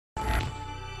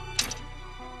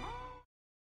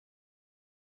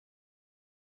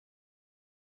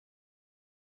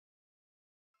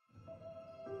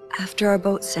After our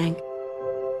boat sank,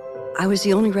 I was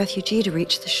the only refugee to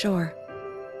reach the shore.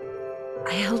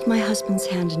 I held my husband's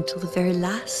hand until the very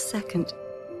last second.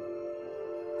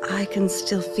 I can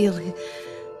still feel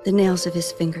the nails of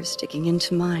his fingers sticking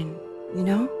into mine, you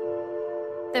know?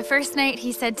 The first night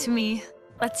he said to me,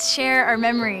 "Let's share our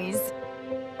memories."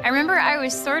 I remember I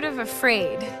was sort of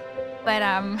afraid, but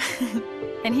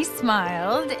then he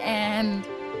smiled and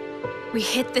we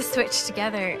hit the switch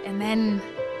together, and then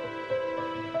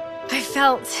I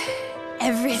felt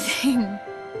everything.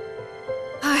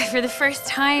 For the first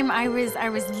time, I was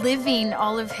living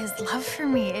all of his love for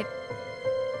me.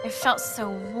 It felt so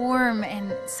warm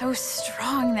and so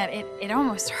strong that it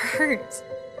almost hurt.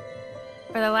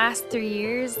 For the last 3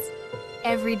 years,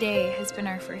 every day has been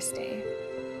our first day.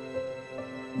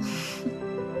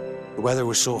 The weather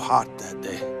was so hot that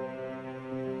day.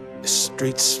 The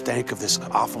streets stank of this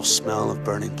awful smell of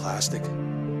burning plastic.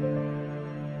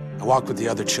 I walked with the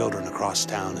other children across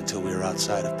town until we were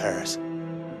outside of Paris.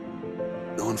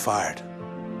 No one fired.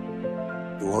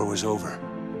 The war was over.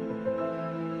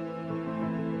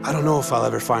 I don't know if I'll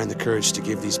ever find the courage to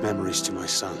give these memories to my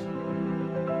son,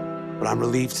 but I'm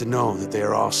relieved to know that they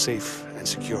are all safe and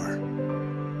secure.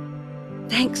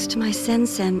 Thanks to my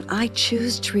Sen-Sen, I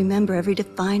choose to remember every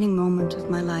defining moment of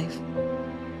my life.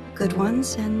 Good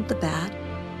ones and the bad.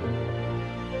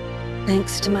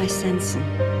 Thanks to my Sen-Sen,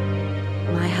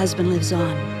 my husband lives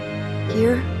on.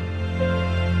 Here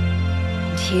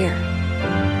and here.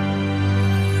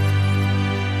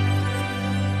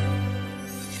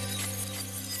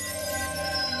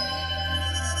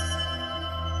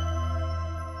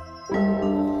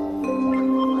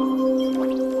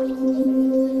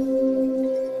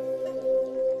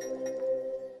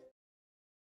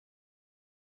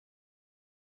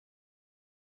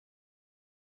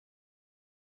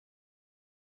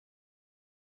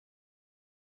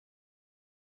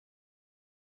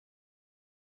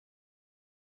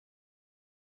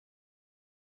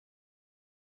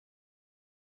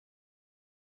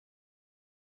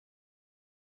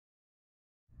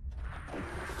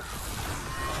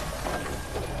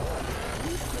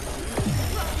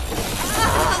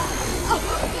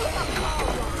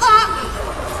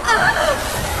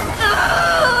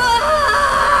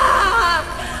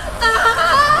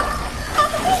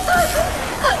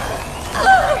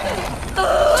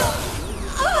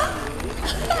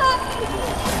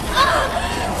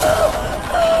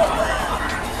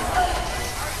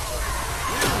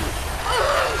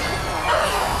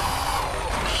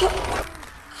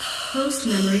 Post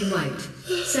memory wiped.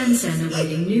 Sen-Sen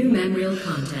awaiting new memorial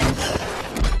content.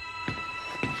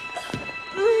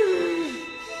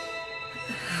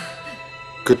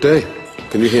 Good day.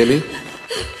 Can you hear me?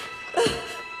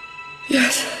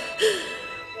 Yes.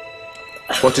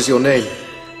 What is your name?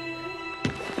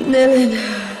 Nilin.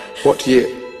 What year?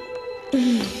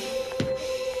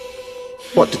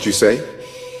 What did you say?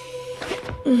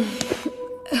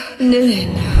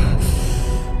 Nilin.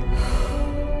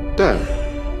 Damn.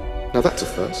 Now that's a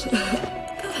first.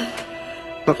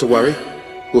 Not to worry.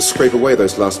 We'll scrape away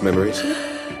those last memories.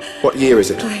 What year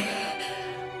is it? I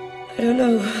don't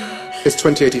know. It's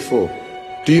 2084.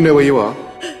 Do you know where you are?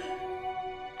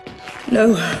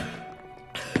 No.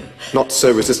 Not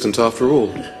so resistant after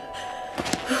all.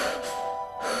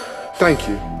 Thank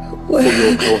you for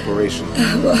your cooperation.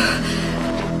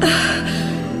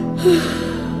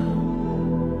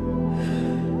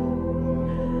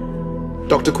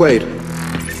 Dr. Quaid.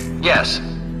 Yes.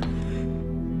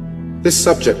 This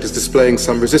subject is displaying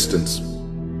some resistance.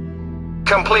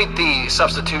 Complete the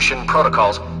substitution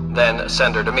protocols, then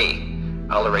send her to me.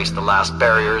 I'll erase the last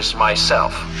barriers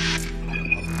myself.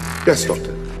 Yes,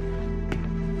 Doctor.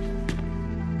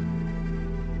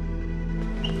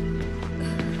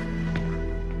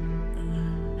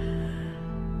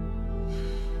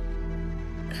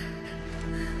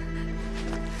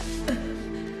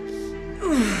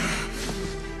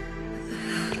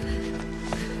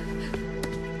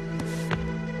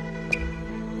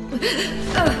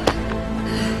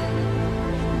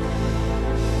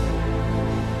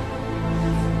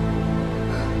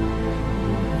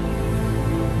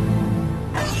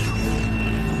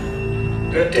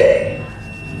 Good day.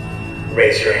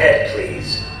 Raise your head,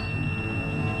 please.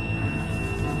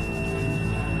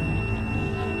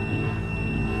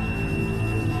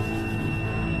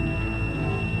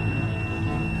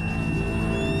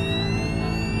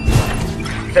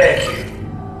 Thank you.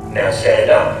 Now stand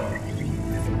up.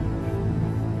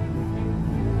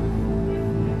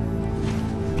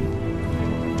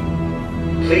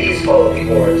 Please follow the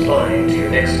orange line to your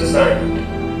next assignment.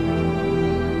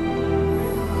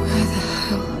 Where the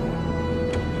hell?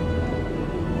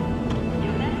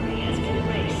 Your memory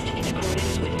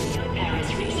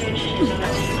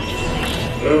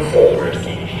Move forward.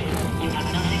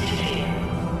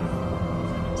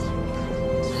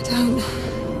 I don't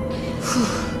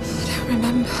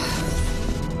remember.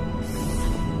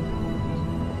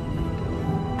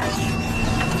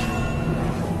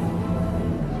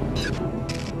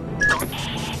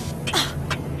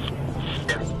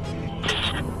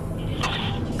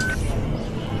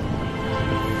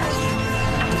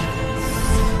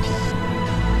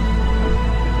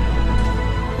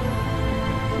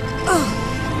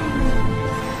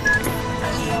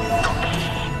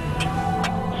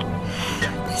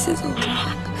 This is all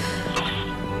wrong.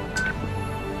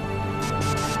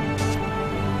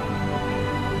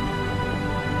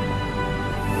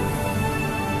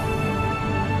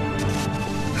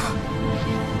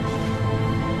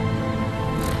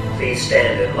 Please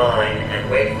stand in line and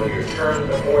wait for your turn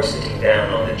before sitting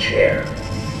down on the chair.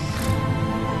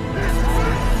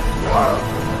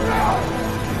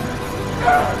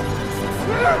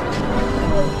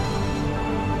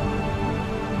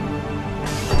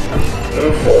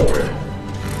 Move forward.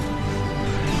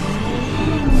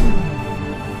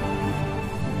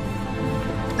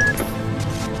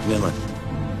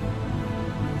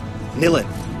 Nilan,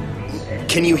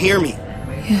 can you hear me?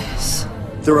 Yes.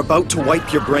 They're about to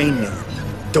wipe your brain,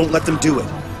 Nilan. Don't let them do it.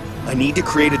 I need to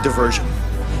create a diversion.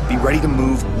 Be ready to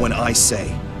move when I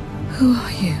say. Who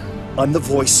are you? I'm the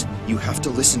voice you have to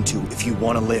listen to if you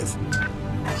want to live.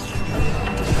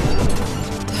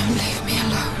 Don't leave me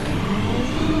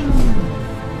alone.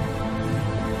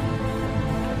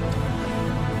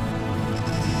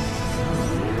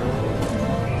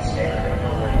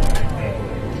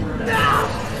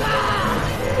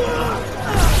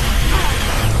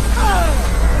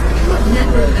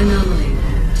 Network anomaly.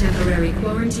 Temporary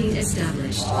quarantine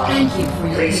established. Thank you for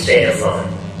your Please stay in patience.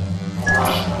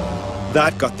 line.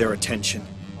 That got their attention.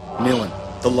 Nilan,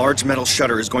 the large metal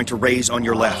shutter is going to raise on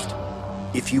your left.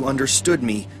 If you understood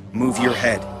me, move your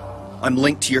head. I'm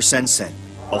linked to your Sensen.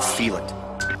 I'll feel it.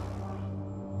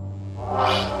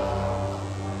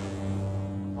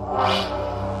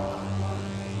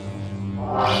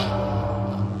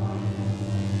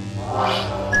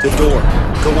 The door.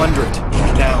 Go under it.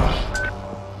 Now.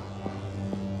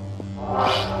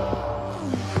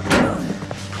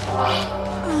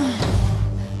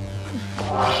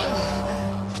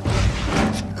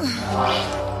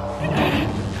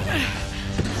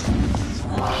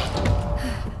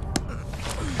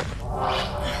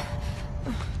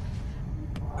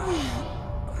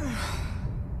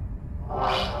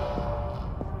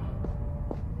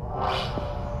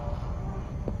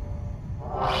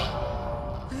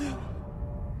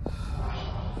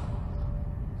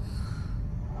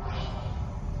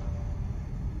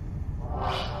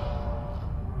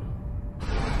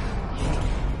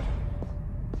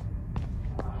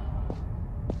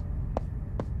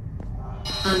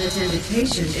 Unattended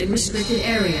patient in restricted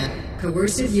area.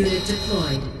 Coercive unit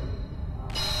deployed.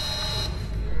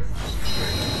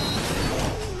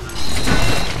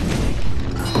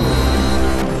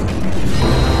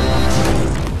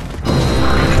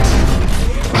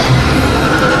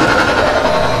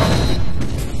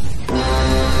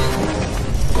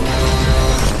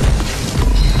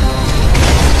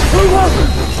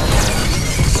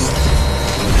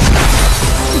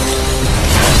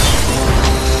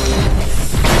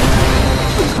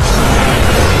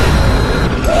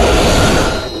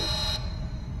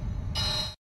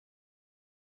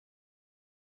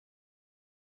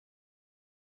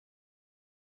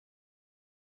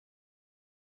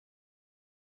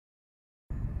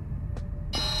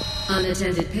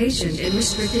 Unattended patient in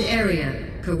restricted area.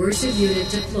 Coercive unit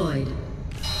deployed.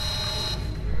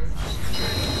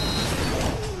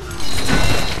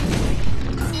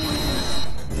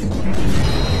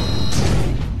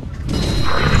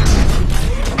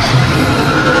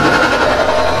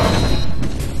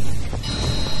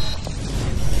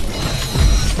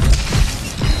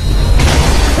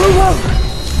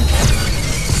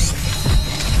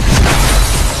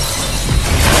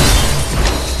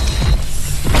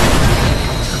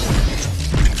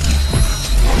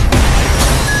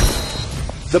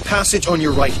 The passage on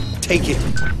your right. Take it.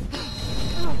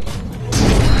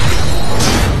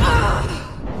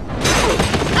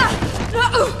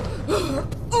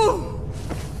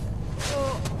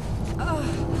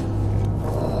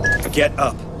 Get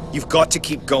up. You've got to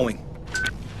keep going.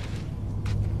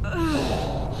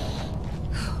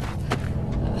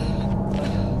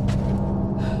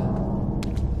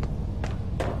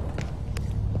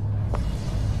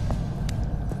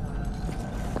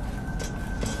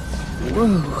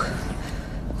 Whoa.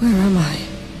 Where am I?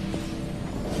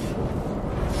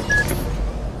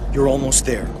 You're almost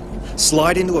there.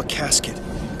 Slide into a casket.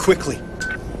 Quickly.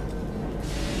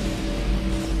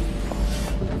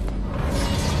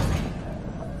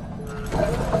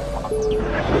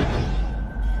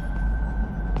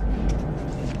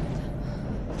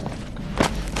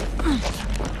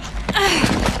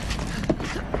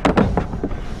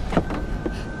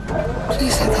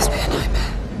 Please let this be a nightmare.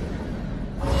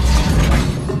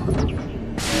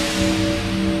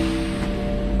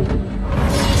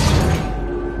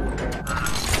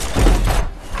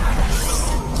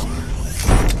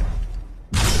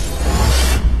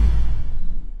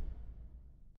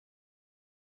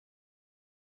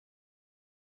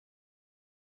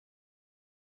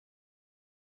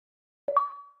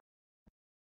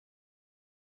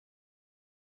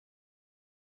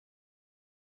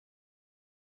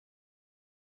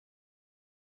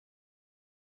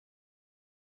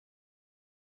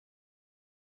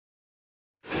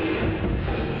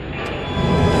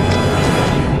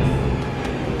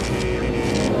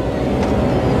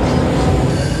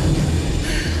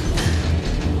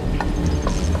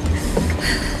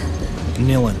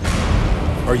 Nilin,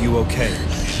 are you okay?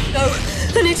 No,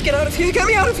 I need to get out of here. Get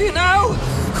me out of here now!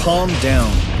 Calm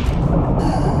down.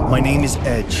 My name is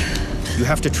Edge. You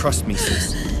have to trust me,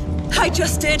 sis. I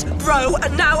just did, bro,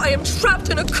 and now I am trapped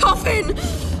in a coffin!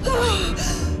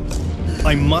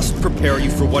 I must prepare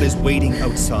you for what is waiting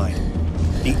outside.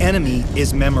 The enemy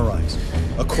is Memorize,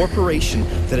 a corporation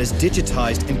that has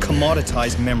digitized and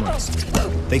commoditized memories.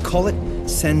 They call it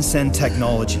Sen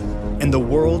technology, and the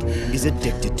world is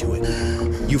addicted to it.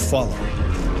 You follow.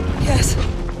 Yes.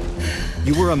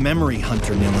 You were a memory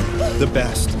hunter, Nilin, the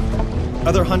best.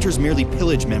 Other hunters merely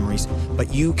pillage memories,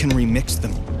 but you can remix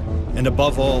them. And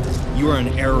above all, you are an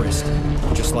errorist,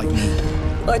 just like me.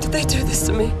 Why did they do this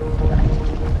to me?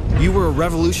 You were a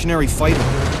revolutionary fighter,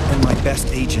 and my best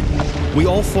agent. We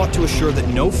all fought to assure that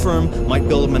no firm might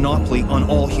build a monopoly on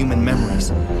all human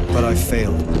memories. But I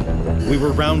failed. We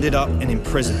were rounded up and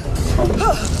imprisoned.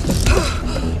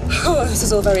 Oh, this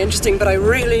is all very interesting, but I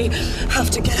really have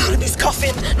to get out of this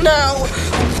coffin now!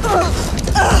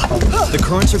 The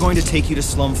currents are going to take you to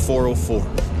Slum 404.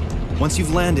 Once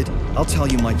you've landed, I'll tell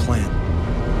you my plan.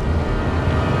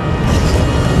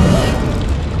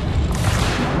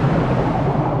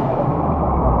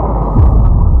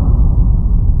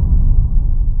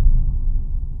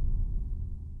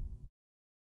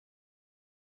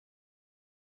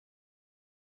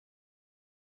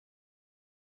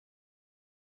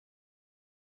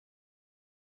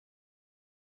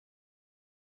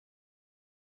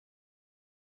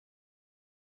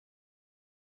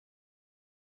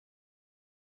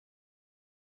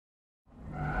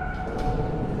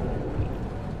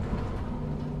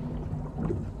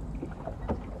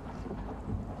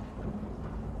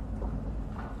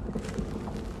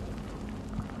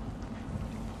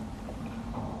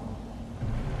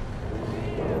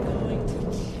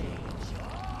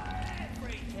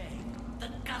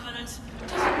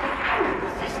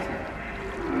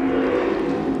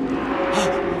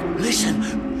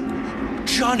 Listen!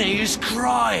 Johnny is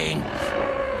crying!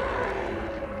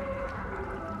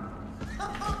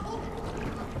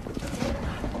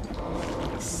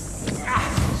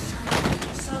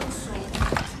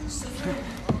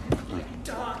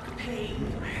 Dark pain.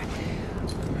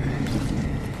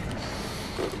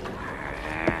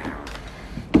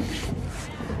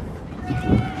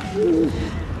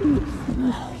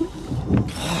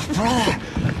 Oh, brother!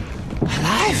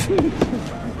 Alive?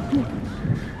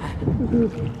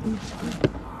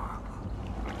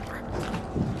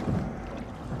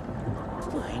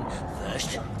 Mine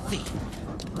first thief.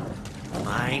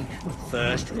 Mine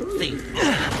first thief.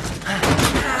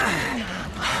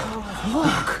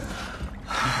 Look!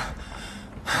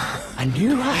 A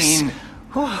new us.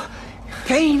 Oh,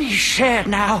 pain is shared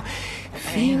now.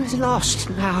 Fear is lost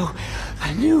now.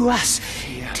 A new us.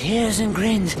 Tears and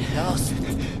grins. Lost.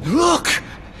 Look!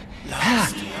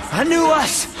 Lost. A new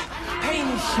us. Pain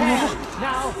is shared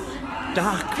now.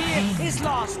 Dark pain is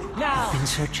lost now. Been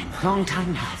searching a long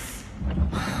time now.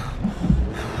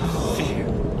 Fear.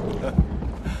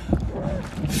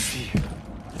 Fear.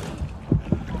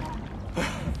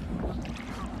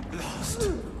 Lost.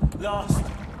 Lost.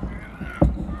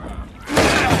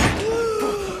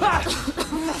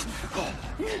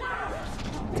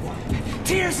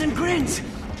 Tears and grins.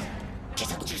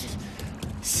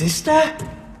 Sister?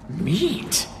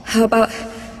 Meet. How about...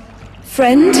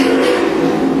 friend?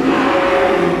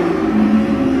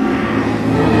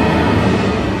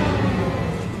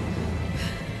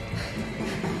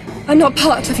 I'm not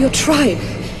part of your tribe.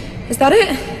 Is that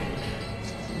it?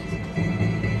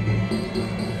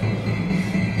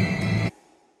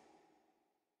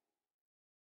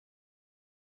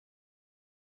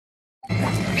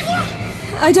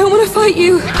 I don't want to fight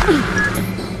you.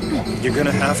 You're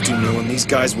gonna have to, Nil, and these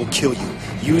guys will kill you.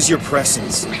 Use your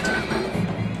presence.